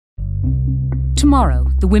Tomorrow,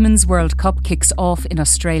 the Women's World Cup kicks off in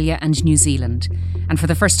Australia and New Zealand. And for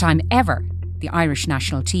the first time ever, the Irish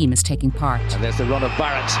national team is taking part. And there's the run of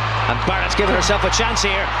Barrett. And Barrett's given herself a chance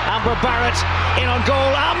here. Amber Barrett in on goal.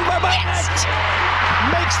 Amber Barrett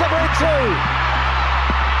makes the breakthrough.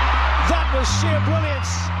 That was sheer brilliance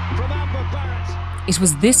from Amber Barrett. It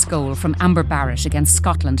was this goal from Amber Barrett against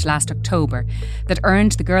Scotland last October that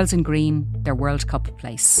earned the girls in green their World Cup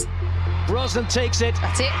place. Brosnan takes it.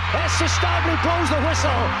 That's it. Esther Starbley blows the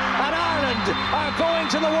whistle. And Ireland are going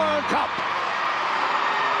to the World Cup.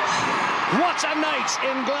 What a night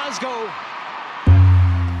in Glasgow.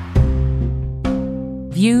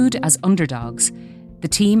 Viewed as underdogs, the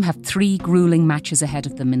team have 3 gruelling matches ahead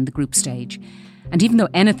of them in the group stage. And even though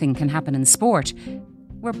anything can happen in sport,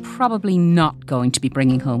 we're probably not going to be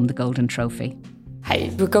bringing home the golden trophy.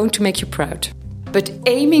 Hey, we're going to make you proud. But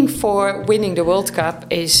aiming for winning the World Cup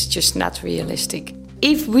is just not realistic.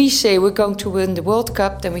 If we say we're going to win the World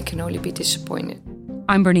Cup, then we can only be disappointed.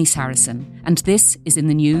 I'm Bernice Harrison, and this is In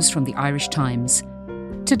the News from the Irish Times.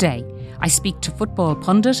 Today, I speak to football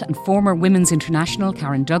pundit and former women's international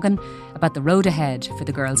Karen Duggan about the road ahead for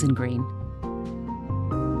the girls in green.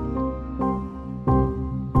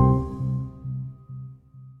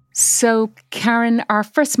 So, Karen, our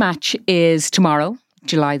first match is tomorrow,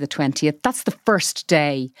 July the 20th. That's the first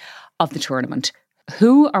day of the tournament.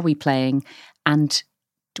 Who are we playing, and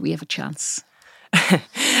do we have a chance?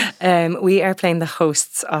 We are playing the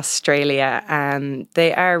hosts, Australia.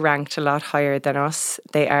 They are ranked a lot higher than us.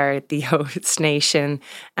 They are the host nation,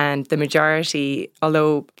 and the majority,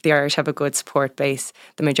 although the Irish have a good support base,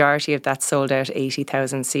 the majority of that sold out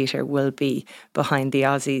 80,000 seater will be behind the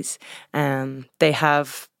Aussies. They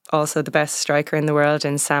have also the best striker in the world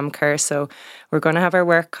in Sam Kerr, so we're going to have our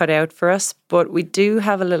work cut out for us, but we do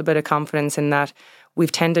have a little bit of confidence in that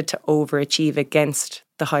we've tended to overachieve against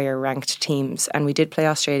the higher ranked teams, and we did play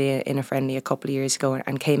Australia in a friendly a couple of years ago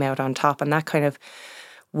and came out on top, and that kind of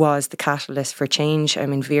was the catalyst for change. I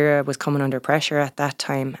mean, Vera was coming under pressure at that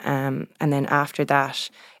time, and then after that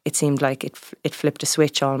it seemed like it flipped a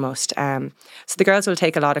switch almost. So the girls will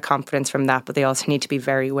take a lot of confidence from that, but they also need to be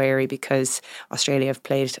very wary because Australia have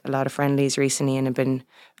played a lot of friendlies recently and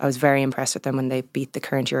I was very impressed with them when they beat the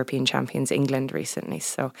current European champions England recently.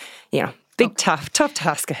 So, you know, tough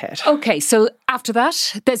task ahead. Okay, so after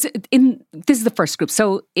that, this is the first group.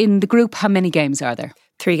 So in the group, how many games are there?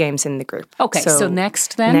 3 games in the group. Okay, so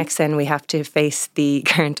next then? Next then we have to face the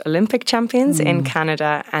current Olympic champions in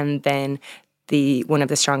Canada and then one of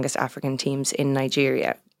the strongest African teams in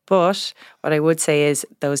Nigeria. But what I would say is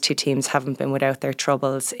those 2 teams haven't been without their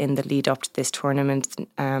troubles in the lead up to this tournament.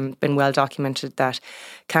 Been well documented that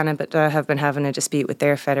Canada have been having a dispute with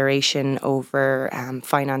their federation over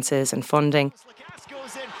finances and funding.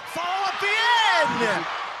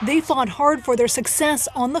 They fought hard for their success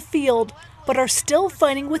on the field, but are still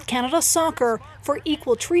fighting with Canada Soccer for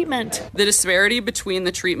equal treatment. The disparity between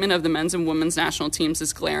the treatment of the men's and women's national teams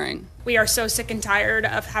is glaring. We are so sick and tired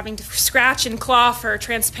of having to scratch and claw for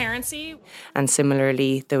transparency. And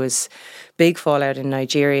similarly, there was big fallout in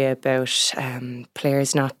Nigeria about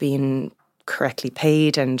players not being correctly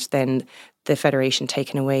paid, and then the federation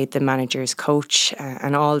taking away the manager's coach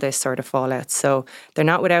and all this sort of fallout. So they're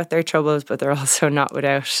not without their troubles, but they're also not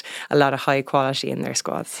without a lot of high quality in their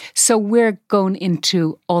squads. So we're going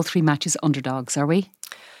into all 3 matches underdogs, are we?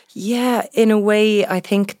 Yeah, in a way, I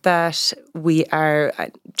think that we are,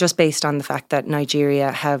 just based on the fact that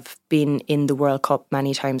Nigeria have been in the World Cup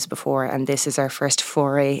many times before, and this is our first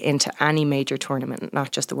foray into any major tournament,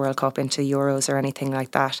 not just the World Cup, into Euros or anything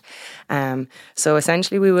like that. So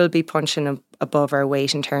essentially we will be punching above our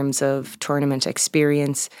weight in terms of tournament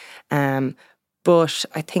experience. But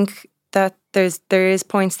I think that there is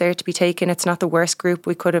points there to be taken. It's not the worst group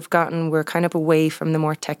we could have gotten. We're kind of away from the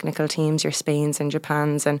more technical teams, your Spains and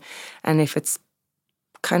Japans, and if it's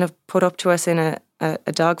kind of put up to us in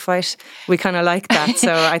a dogfight, we kind of like that.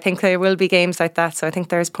 So I think there will be games like that. So I think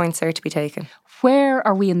there's points there to be taken. Where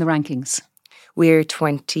are we in the rankings? We're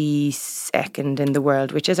 22nd in the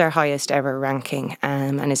world, which is our highest ever ranking,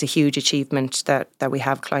 and is a huge achievement that we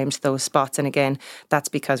have climbed those spots. And again, that's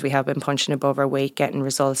because we have been punching above our weight, getting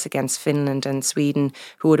results against Finland and Sweden,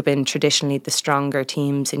 who would have been traditionally the stronger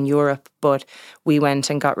teams in Europe. But we went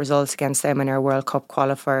and got results against them in our World Cup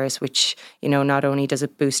qualifiers, which, you know, not only does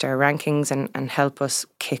it boost our rankings and help us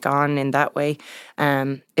kick on in that way,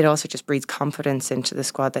 it also just breeds confidence into the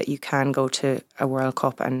squad that you can go to a World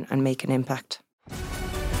Cup and make an impact.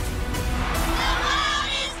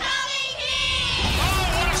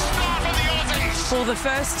 For the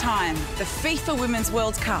first time, the FIFA Women's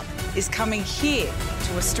World Cup is coming here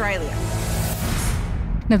to Australia.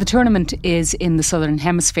 Now, the tournament is in the Southern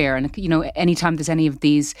Hemisphere, and, you know, anytime there's any of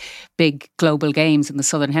these big global games in the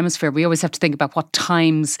Southern Hemisphere, we always have to think about what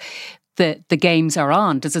times the games are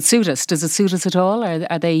on. Does it suit us? Does it suit us at all?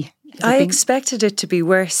 Are they... I expected it to be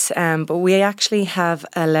worse, but we actually have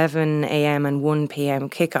 11 a.m. and 1 p.m.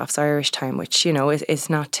 kickoffs Irish time, which, you know, is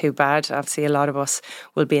not too bad. Obviously, a lot of us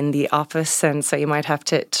will be in the office, and so you might have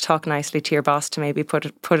to talk nicely to your boss to maybe put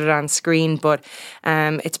it on screen. But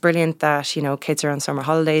it's brilliant that, you know, kids are on summer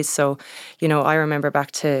holidays. So, you know, I remember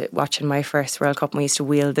back to watching my first World Cup, and we used to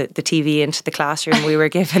wheel the TV into the classroom. We were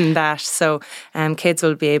given that. So kids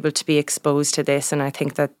will be able to be exposed to this, and I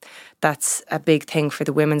think that's a big thing for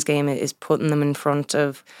the women's game, is putting them in front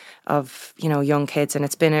of you know, young kids. And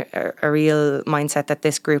it's been a real mindset that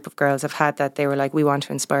this group of girls have had, that they were like, we want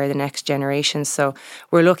to inspire the next generation. So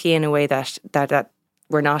we're lucky in a way that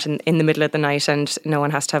we're not in the middle of the night and no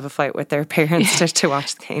one has to have a fight with their parents to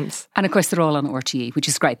watch the games. And of course they're all on RTE, which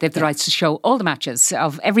is great. They have the rights to show all the matches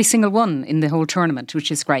of every single one in the whole tournament,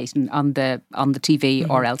 which is great, and on the TV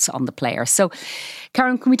or else on the player. So,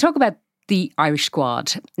 Karen, can we talk about the Irish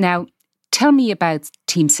squad? Now, tell me about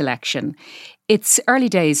team selection. It's early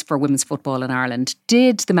days for women's football in Ireland.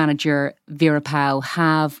 Did the manager, Vera Pauw,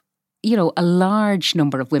 have, you know, a large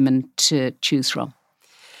number of women to choose from?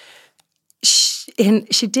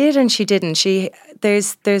 She did and she didn't.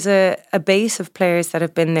 There's a base of players that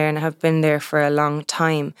have been there and have been there for a long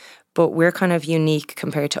time, but we're kind of unique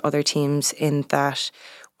compared to other teams in that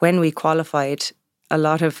when we qualified, a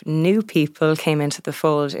lot of new people came into the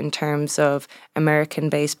fold in terms of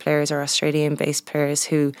American-based players or Australian-based players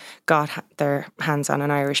who got their hands on an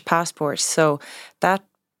Irish passport. So that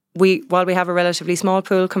while we have a relatively small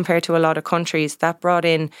pool compared to a lot of countries, that brought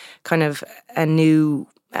in kind of a new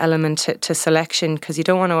element to selection, because you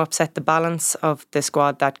don't want to upset the balance of the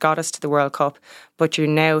squad that got us to the World Cup, but you're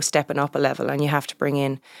now stepping up a level and you have to bring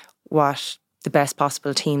in the best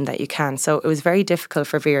possible team that you can. So it was very difficult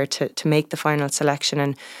for Vera to make the final selection,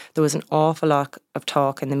 and there was an awful lot of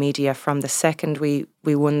talk in the media from the second we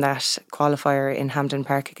won that qualifier in Hampden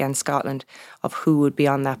Park against Scotland of who would be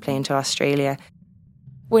on that plane to Australia.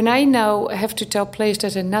 When I now have to tell players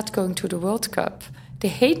that they're not going to the World Cup, they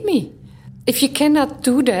hate me. If you cannot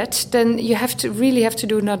do that, then you really have to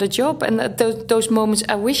do another job. And at those moments,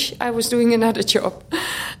 I wish I was doing another job.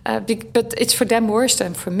 But it's for them worse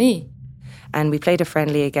than for me. And we played a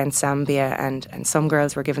friendly against Zambia, and some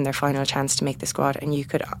girls were given their final chance to make the squad, and you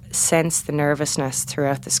could sense the nervousness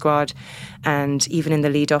throughout the squad. And even in the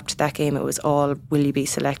lead up to that game, it was all, will you be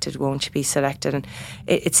selected, won't you be selected? And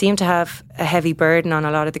it seemed to have a heavy burden on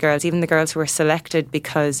a lot of the girls, even the girls who were selected,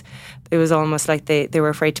 because it was almost like they were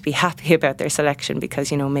afraid to be happy about their selection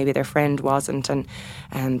because, you know, maybe their friend wasn't, and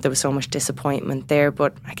there was so much disappointment there.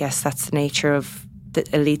 But I guess that's the nature of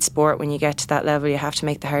the elite sport. When you get to that level, you have to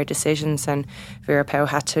make the hard decisions, and Vera Pauw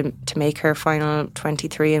had to make her final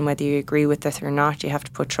 23, and whether you agree with it or not, you have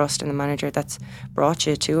to put trust in the manager that's brought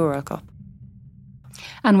you to a World Cup.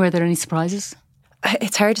 And were there any surprises?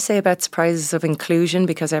 It's hard to say about surprises of inclusion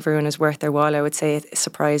because everyone is worth their while. I would say a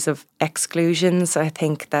surprise of exclusions. I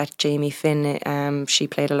think that Jamie Finn, she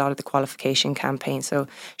played a lot of the qualification campaign, so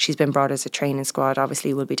she's been brought as a training squad.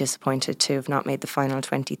 Obviously will be disappointed to have not made the final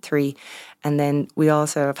 23. And then we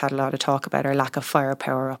also have had a lot of talk about our lack of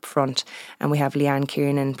firepower up front, and we have Leanne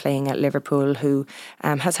Kiernan playing at Liverpool, who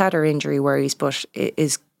has had her injury worries but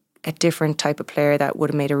is a different type of player that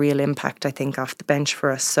would have made a real impact, I think, off the bench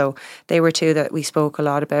for us. So they were two that we spoke a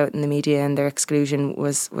lot about in the media, and their exclusion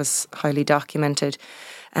was highly documented.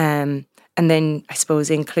 And then I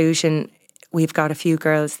suppose inclusion, we've got a few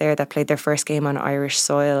girls there that played their first game on Irish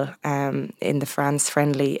soil in the France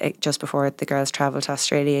friendly just before the girls travelled to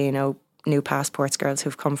Australia, you know, new passports, girls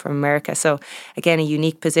who've come from America. So again, a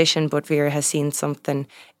unique position, but Vera has seen something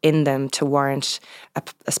in them to warrant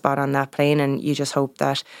a spot on that plane, and you just hope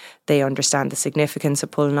that they understand the significance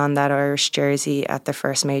of pulling on that Irish jersey at their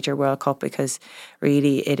first major World Cup, because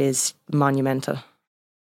really it is monumental.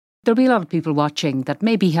 There'll be a lot of people watching that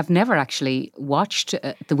maybe have never actually watched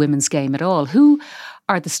the women's game at all. Who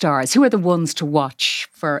are the stars? Who are the ones to watch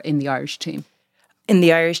for in the Irish team? In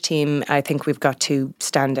the Irish team, I think we've got two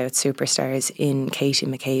standout superstars in Katie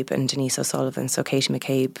McCabe and Denise O'Sullivan. So Katie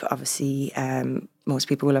McCabe, obviously, most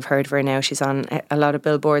people will have heard of her now. She's on a lot of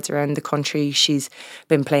billboards around the country. She's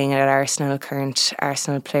been playing at Arsenal, current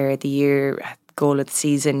Arsenal Player of the Year, goal of the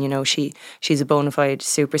season. You know, she's a bona fide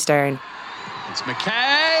superstar. It's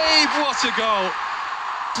McCabe, what a goal.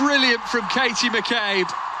 Brilliant from Katie McCabe.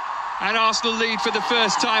 And Arsenal lead for the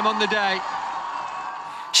first time on the day.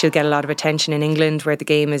 She'll get a lot of attention in England, where the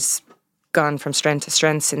game is gone from strength to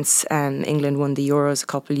strength since England won the Euros a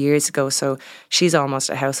couple of years ago. So she's almost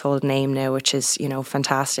a household name now, which is,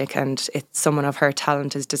 fantastic. And it's someone of her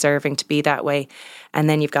talent is deserving to be that way. And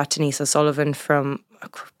then you've got Denise O'Sullivan, from a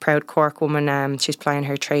proud Cork woman. She's plying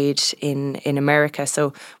her trade in America.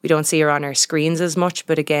 So we don't see her on our screens as much.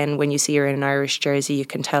 But again, when you see her in an Irish jersey, you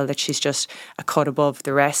can tell that she's just a cut above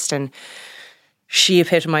the rest. And she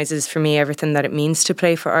epitomises for me everything that it means to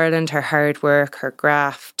play for Ireland, her hard work, her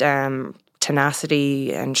graft,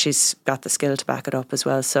 tenacity, and she's got the skill to back it up as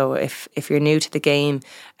well. So if you're new to the game,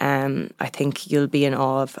 I think you'll be in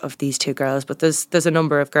awe of these two girls. But there's a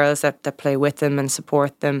number of girls that play with them and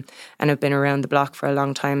support them and have been around the block for a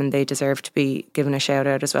long time, and they deserve to be given a shout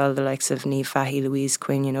out as well. The likes of Niamh Fahey, Louise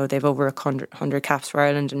Quinn, they've over 100 caps for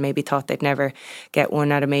Ireland and maybe thought they'd never get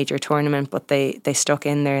one at a major tournament, but they stuck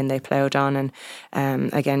in there and they ploughed on.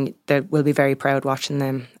 And again, we'll be very proud watching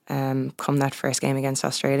them come that first game against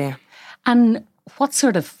Australia. And what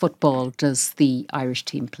sort of football does the Irish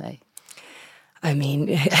team play? I mean,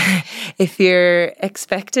 if you're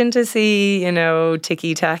expecting to see,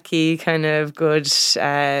 ticky-tacky kind of good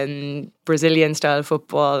Brazilian style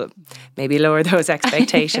football, maybe lower those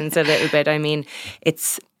expectations a little bit. I mean,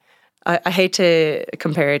 I hate to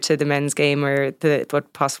compare it to the men's game or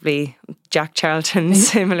what possibly Jack Charlton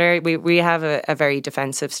similar. We have a very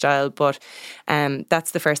defensive style, but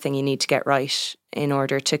that's the first thing you need to get right in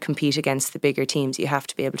order to compete against the bigger teams. You have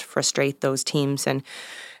to be able to frustrate those teams, and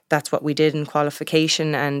that's what we did in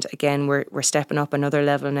qualification. And again, we're stepping up another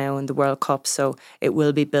level now in the World Cup, so it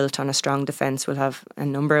will be built on a strong defence. We'll have a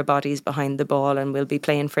number of bodies behind the ball, and we'll be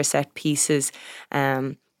playing for set pieces.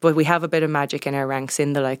 But we have a bit of magic in our ranks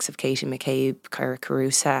in the likes of Katie McCabe, Cara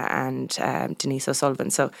Carusa and Denise O'Sullivan.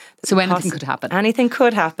 So anything could happen. Anything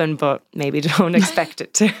could happen, but maybe don't expect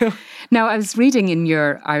it to. Now, I was reading in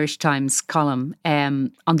your Irish Times column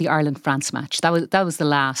on the Ireland-France match. That was the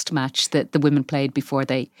last match that the women played before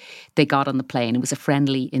they got on the plane. It was a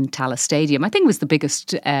friendly in Tallaght Stadium. I think it was the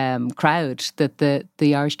biggest crowd that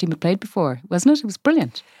the Irish team had played before, wasn't it? It was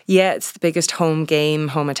brilliant. Yeah, it's the biggest home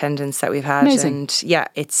attendance that we've had. Amazing. And yeah,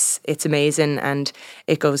 it's amazing, and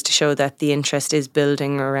it goes to show that the interest is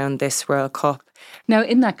building around this World Cup. Now,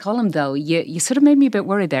 in that column though, you sort of made me a bit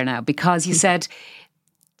worried there now, because you said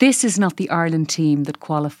this is not the Ireland team that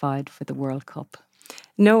qualified for the World Cup.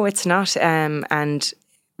 No, it's not. And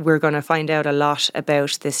we're going to find out a lot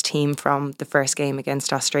about this team from the first game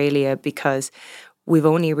against Australia, because we've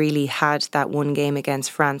only really had that one game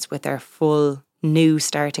against France with our full new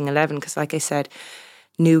starting 11, because like I said,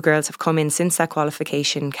 new girls have come in since that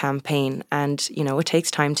qualification campaign, and it takes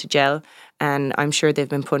time to gel, and I'm sure they've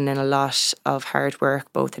been putting in a lot of hard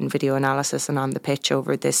work both in video analysis and on the pitch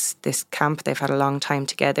over this camp. They've had a long time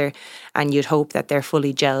together, and you'd hope that they're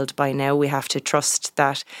fully gelled by now. We have to trust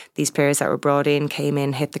that these players that were brought in came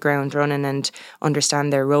in, hit the ground running and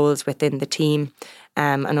understand their roles within the team.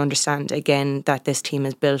 And understand again that this team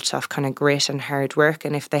is built off kind of grit and hard work,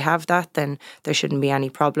 and if they have that, then there shouldn't be any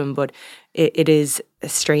problem. But it is a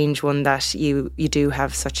strange one that you do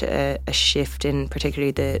have such a shift in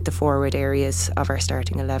particularly the forward areas of our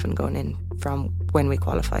starting 11 going in from when we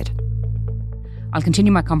qualified. I'll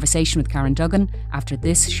continue my conversation with Karen Duggan after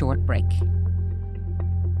this short break.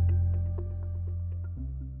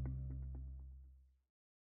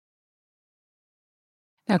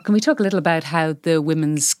 Now, can we talk a little about how the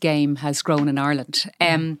women's game has grown in Ireland?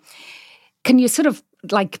 Can you sort of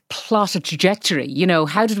plot a trajectory?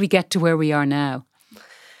 How did we get to where we are now?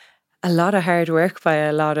 A lot of hard work by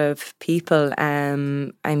a lot of people. I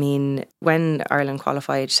mean, when Ireland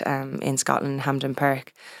qualified in Scotland, Hampden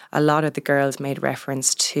Park, a lot of the girls made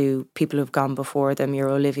reference to people who've gone before them, your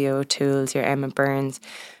Olivia O'Toole's, your Emma Burns,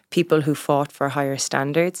 people who fought for higher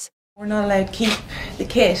standards. We're not allowed to keep the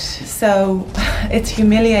kit, so it's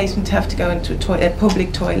humiliating to have to go into a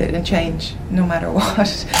public toilet and change, no matter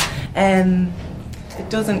what. It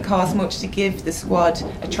doesn't cost much to give the squad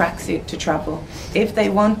a tracksuit to travel. If they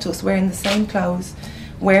want us wearing the same clothes,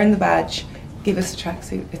 wearing the badge, give us a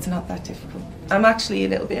tracksuit. It's not that difficult. I'm actually a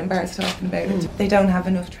little bit embarrassed talking about it. They don't have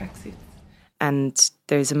enough tracksuits. And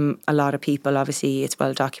there's a lot of people, obviously it's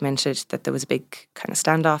well documented that there was a big kind of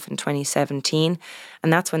standoff in 2017,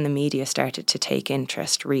 and that's when the media started to take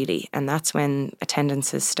interest really, and that's when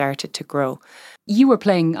attendances started to grow. You were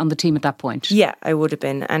playing on the team at that point? Yeah, I would have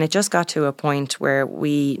been, and it just got to a point where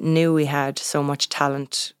we knew we had so much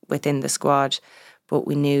talent within the squad, but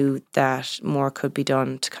we knew that more could be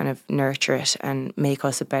done to kind of nurture it and make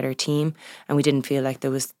us a better team, and we didn't feel like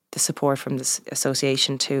there was the support from the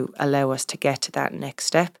association to allow us to get to that next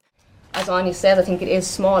step. as Anya said, I think it is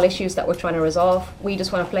small issues that we're trying to resolve. We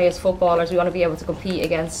just want to play as footballers. We want to be able to compete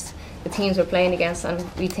against the teams we're playing against, and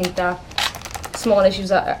we think that small issues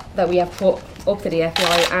that we have put up to the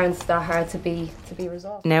FAI aren't that hard to be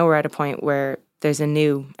resolved. Now we're at a point where there's a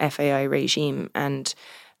new FAI regime, and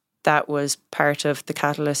that was part of the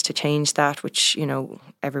catalyst to change that, which, you know,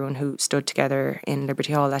 everyone who stood together in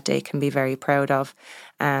Liberty Hall that day can be very proud of.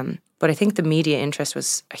 But I think the media interest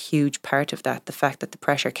was a huge part of that. The fact that the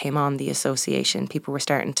pressure came on the association, people were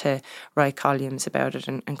starting to write columns about it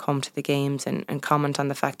and come to the games and comment on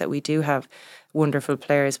the fact that we do have wonderful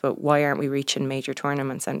players, but why aren't we reaching major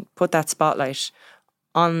tournaments, and put that spotlight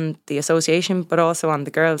on the association, but also on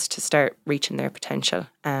the girls to start reaching their potential.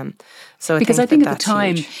 So I think at the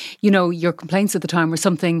time, you know, your complaints at the time were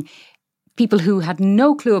something people who had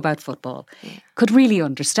no clue about football could really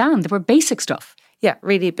understand. They were basic stuff. Yeah,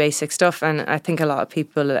 really basic stuff. And I think a lot of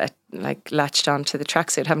people latched onto the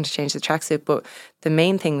tracksuit, having to change the tracksuit. But the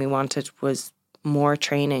main thing we wanted was more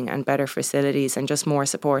training and better facilities and just more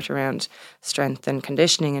support around strength and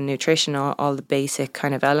conditioning and nutrition, all the basic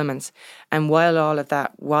kind of elements. And while all of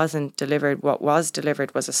that wasn't delivered, what was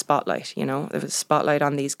delivered was a spotlight, you know, there was a spotlight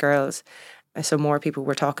on these girls. So more people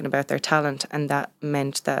were talking about their talent, and that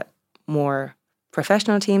meant that more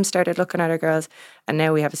professional teams started looking at our girls. And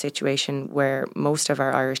now we have a situation where most of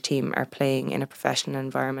our Irish team are playing in a professional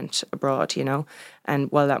environment abroad, you know.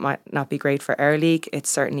 And while that might not be great for our league, it's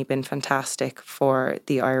certainly been fantastic for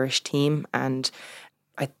the Irish team. And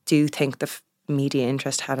I do think the media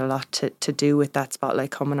interest had a lot to do with that spotlight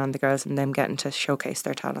coming on the girls and them getting to showcase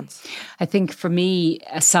their talents. I think for me,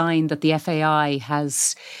 a sign that the FAI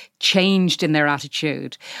has changed in their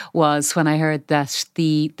attitude was when I heard that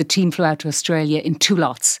the team flew out to Australia in 2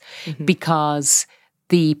 lots because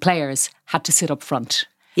the players had to sit up front.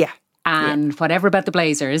 Yeah. And whatever about the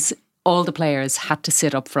Blazers, all the players had to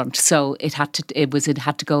sit up front. So it had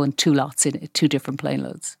to go in 2 lots, in 2 different plane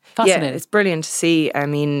loads. Fascinating. Yeah, it's brilliant to see. I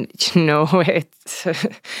mean, you know, it's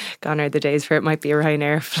gone are the days where it might be a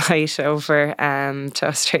Ryanair flight over to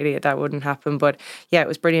Australia. That wouldn't happen. But yeah, it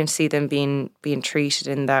was brilliant to see them being treated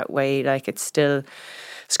in that way. Like, it's still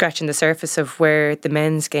scratching the surface of where the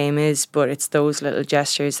men's game is, but it's those little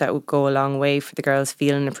gestures that would go a long way for the girls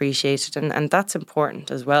feeling appreciated, and that's important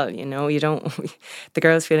as well. You know, the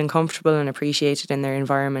girls feeling comfortable and appreciated in their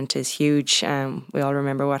environment is huge. We all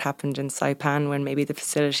remember what happened in Saipan when maybe the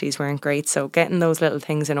facilities weren't great, so getting those little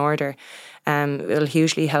things in order will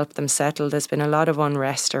hugely help them settle. There's been a lot of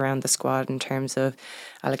unrest around the squad in terms of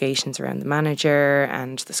allegations around the manager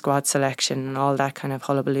and the squad selection and all that kind of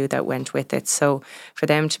hullabaloo that went with it. So for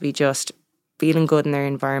them to be just feeling good in their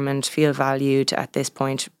environment, feel valued at this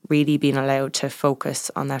point, really being allowed to focus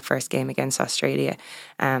on that first game against Australia,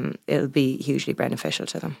 it'll be hugely beneficial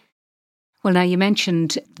to them. Well, now you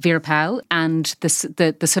mentioned Vera Pauw and the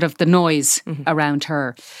sort of the noise around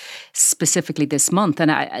her specifically this month.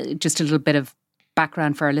 And just a little bit of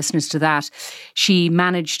background for our listeners to that. She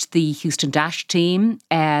managed the Houston Dash team.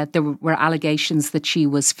 There were allegations that she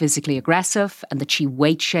was physically aggressive and that she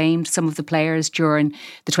weight shamed some of the players during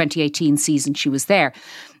the 2018 season she was there.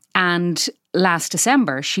 And last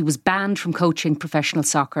December, she was banned from coaching professional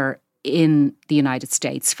soccer in the United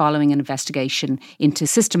States following an investigation into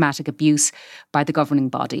systematic abuse by the governing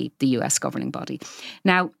body, the US governing body.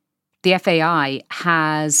 Now, the FAI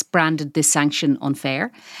has branded this sanction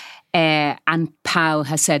unfair, and Pauw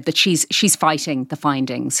has said that she's fighting the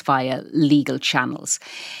findings via legal channels.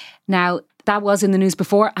 Now, that was in the news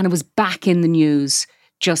before, and it was back in the news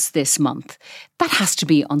just this month. That has to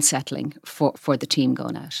be unsettling for the team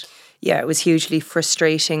going out. Yeah, it was hugely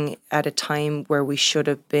frustrating at a time where we should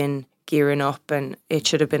have been gearing up, and it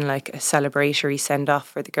should have been like a celebratory send-off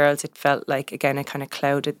for the girls. It felt like, again, it kind of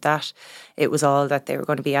clouded that. It was all that they were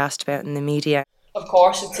going to be asked about in the media. Of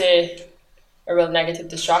course, it's a real negative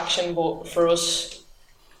distraction, but for us,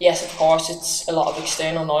 yes, of course, it's a lot of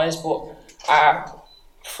external noise, but our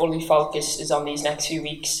fully focus is on these next few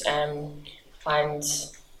weeks and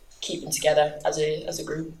keeping together as a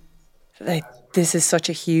group. This is such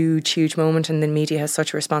a huge moment, and the media has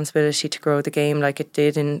such a responsibility to grow the game like it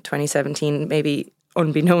did in 2017, maybe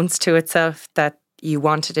unbeknownst to itself, that you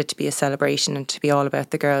wanted it to be a celebration and to be all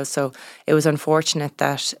about the girls. So it was unfortunate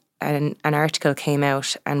that an article came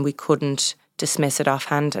out and we couldn't dismiss it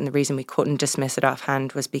offhand. And the reason we couldn't dismiss it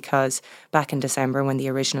offhand was because back in December, when the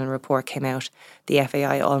original report came out, the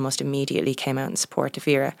FAI almost immediately came out in support of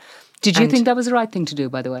Vera. Did you think that was the right thing to do,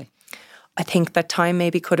 by the way? I think that time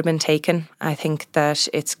maybe could have been taken. I think that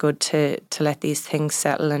it's good to let these things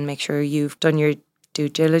settle and make sure you've done your due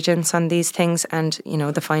diligence on these things, and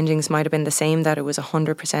the findings might have been the same, that it was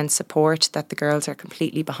 100% support, that the girls are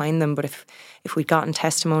completely behind them. But if we'd gotten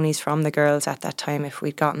testimonies from the girls at that time, if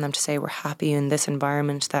we'd gotten them to say we're happy in this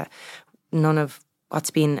environment, that none of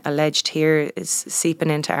what's been alleged here is seeping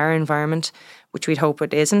into our environment, which we'd hope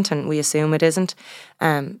it isn't, and we assume it isn't.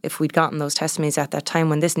 If we'd gotten those testimonies at that time,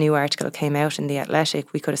 when this new article came out in The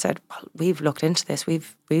Athletic, we could have said, well, we've looked into this, we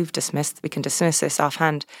can dismiss this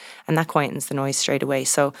offhand, and that quietens the noise straight away.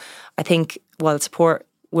 So I think while support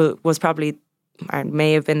was probably, or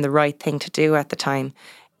may have been the right thing to do at the time,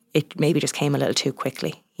 it maybe just came a little too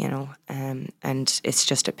quickly, and it's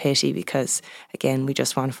just a pity because, again, we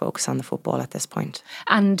just want to focus on the football at this point.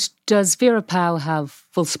 And does Vera Pauw have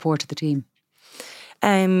full support of the team?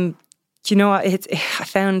 I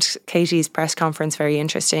found Katie's press conference very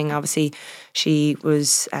interesting. Obviously, she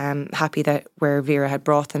was happy that where Vera had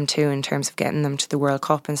brought them to in terms of getting them to the World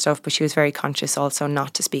Cup and stuff, but she was very conscious also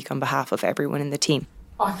not to speak on behalf of everyone in the team.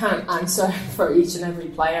 I can't answer for each and every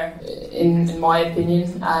player, in my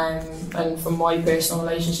opinion, and from my personal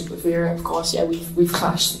relationship with Vera, of course, yeah, we've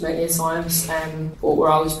clashed many times, but we're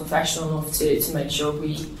always professional enough to make sure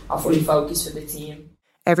we are fully focused for the team.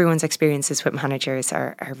 Everyone's experiences with managers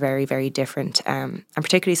are very, very different, and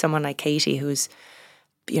particularly someone like Katie, who's,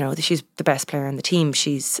 she's the best player on the team.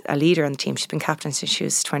 She's a leader on the team. She's been captain since she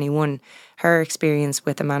was 21. Her experience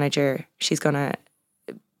with a manager, she's going to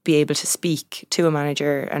be able to speak to a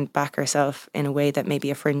manager and back herself in a way that maybe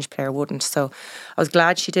a fringe player wouldn't. So I was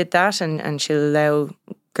glad she did that, and she'll allow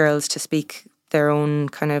girls to speak their own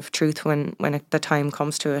kind of truth when the time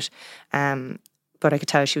comes to it. But I could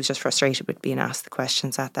tell she was just frustrated with being asked the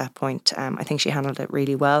questions at that point. I think she handled it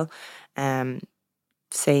really well,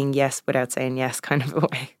 saying yes without saying yes kind of a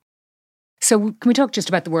way. So can we talk just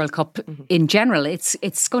about the World Cup in general?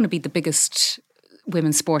 It's going to be the biggest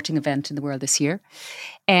women's sporting event in the world this year.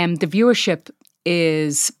 The viewership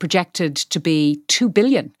is projected to be 2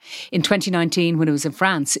 billion. In 2019, when it was in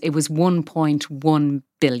France, it was 1.1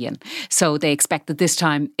 billion. So they expect that this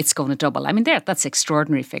time it's going to double. I mean, that's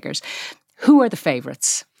extraordinary figures. Who are the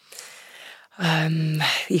favourites?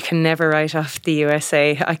 You can never write off the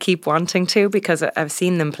USA. I keep wanting to, because I've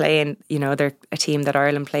seen them play, and they're a team that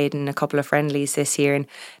Ireland played in a couple of friendlies this year, and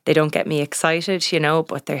they don't get me excited,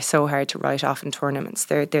 but they're so hard to write off in tournaments.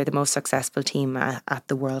 They're the most successful team at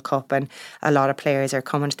the World Cup, and a lot of players are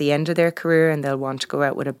coming to the end of their career and they'll want to go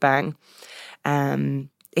out with a bang. And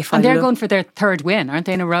they're going for their third win, aren't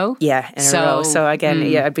they, in a row? Yeah, in a row. So again,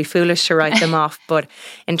 I'd be foolish to write them off. But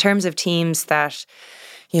in terms of teams that,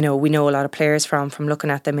 we know a lot of players from looking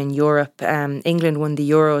at them in Europe. England won the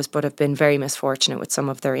Euros, but have been very misfortunate with some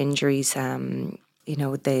of their injuries.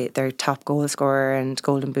 Their top goal scorer and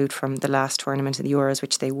golden boot from the last tournament of the Euros,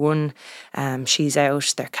 which they won, she's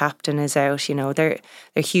out. Their captain is out. They're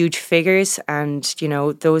huge figures, and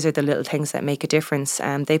those are the little things that make a difference.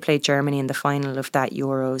 They played Germany in the final of that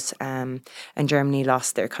Euros, and Germany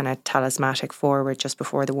lost their kind of talismanic forward just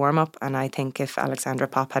before the warm up. And I think if Alexandra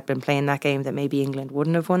Popp had been playing that game, that maybe England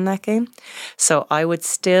wouldn't have won that game. So I would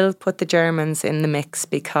still put the Germans in the mix,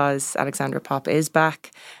 because Alexandra Popp is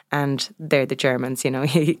back. And they're the Germans,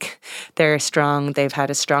 they're strong. They've had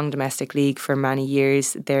a strong domestic league for many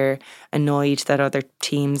years. They're annoyed that other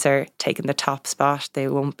teams are taking the top spot. They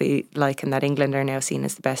won't be liking that England are now seen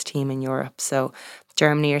as the best team in Europe. So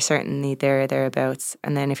Germany are certainly thereabouts.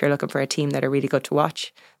 And then if you're looking for a team that are really good to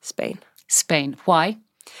watch, Spain. Spain. Why?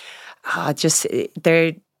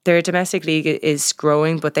 Their domestic league is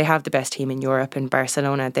growing, but they have the best team in Europe in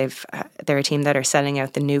Barcelona. They're a team that are selling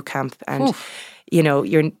out the new camp, and Oof.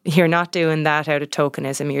 You're not doing that out of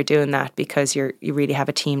tokenism. You're doing that because you really have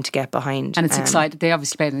a team to get behind. And it's exciting. They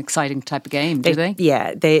obviously play an exciting type of game, do they?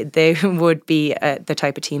 Yeah, they would be the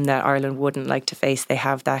type of team that Ireland wouldn't like to face. They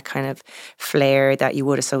have that kind of flair that you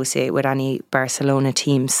would associate with any Barcelona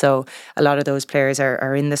team. So a lot of those players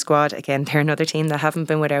are in the squad. Again, they're another team that haven't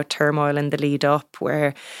been without turmoil in the lead up,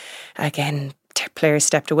 where, again, players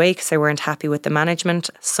stepped away because they weren't happy with the management.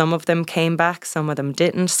 Some of them came back, some of them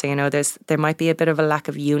didn't. So, there might be a bit of a lack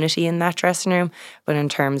of unity in that dressing room. But in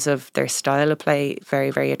terms of their style of play, very,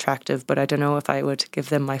 very attractive. But I don't know if I would give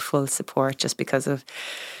them my full support, just because of,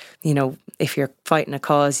 if you're fighting a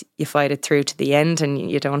cause, you fight it through to the end, and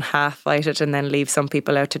you don't half fight it and then leave some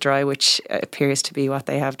people out to dry, which appears to be what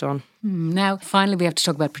they have done. Now, finally, we have to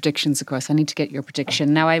talk about predictions, of course. I need to get your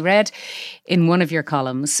prediction. Now, I read in one of your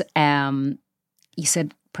columns, you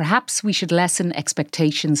said, perhaps we should lessen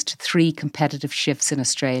expectations to 3 competitive shifts in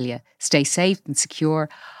Australia. Stay safe and secure.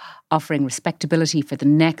 offering respectability for the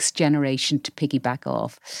next generation to piggyback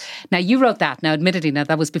off. Now, you wrote that. Now, admittedly,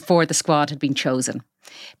 that was before the squad had been chosen,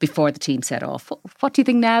 before the team set off. What do you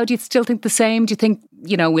think now? Do you still think the same? Do you think,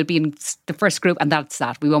 we'll be in the first group and that's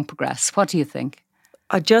that, we won't progress? What do you think?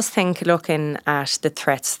 I just think, looking at the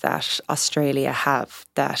threats that Australia have,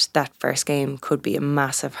 that first game could be a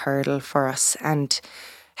massive hurdle for us, and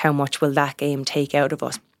how much will that game take out of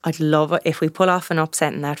us? I'd love it if we pull off an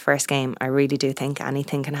upset in that first game. I really do think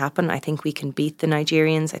anything can happen. I think we can beat the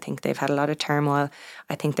Nigerians. I think they've had a lot of turmoil.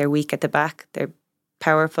 I think they're weak at the back. They're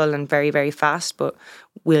powerful and very, very fast, but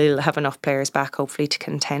we'll have enough players back, hopefully, to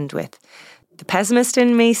contend with. The pessimist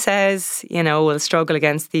in me says, we'll struggle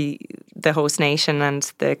against the host nation and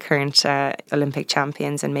the current Olympic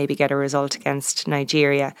champions and maybe get a result against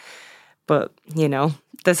Nigeria. But,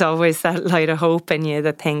 there's always that light of hope in you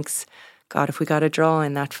that thinks, God, if we got a draw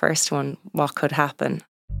in that first one, what could happen?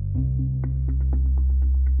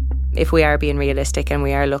 If we are being realistic and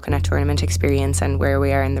we are looking at tournament experience and where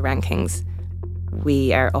we are in the rankings,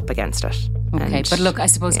 we are up against it. Okay, but look, I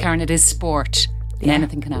suppose, Karen, it is sport. Yeah.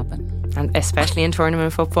 Anything can happen. And especially in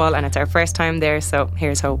tournament football, and it's our first time there, so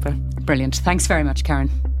here's hoping. Brilliant. Thanks very much,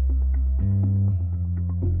 Karen.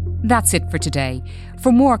 That's it for today.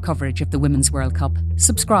 For more coverage of the Women's World Cup,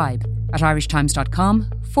 subscribe at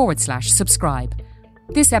irishtimes.com/subscribe.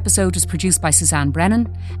 This episode was produced by Suzanne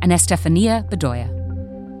Brennan and Estefania Bedoya.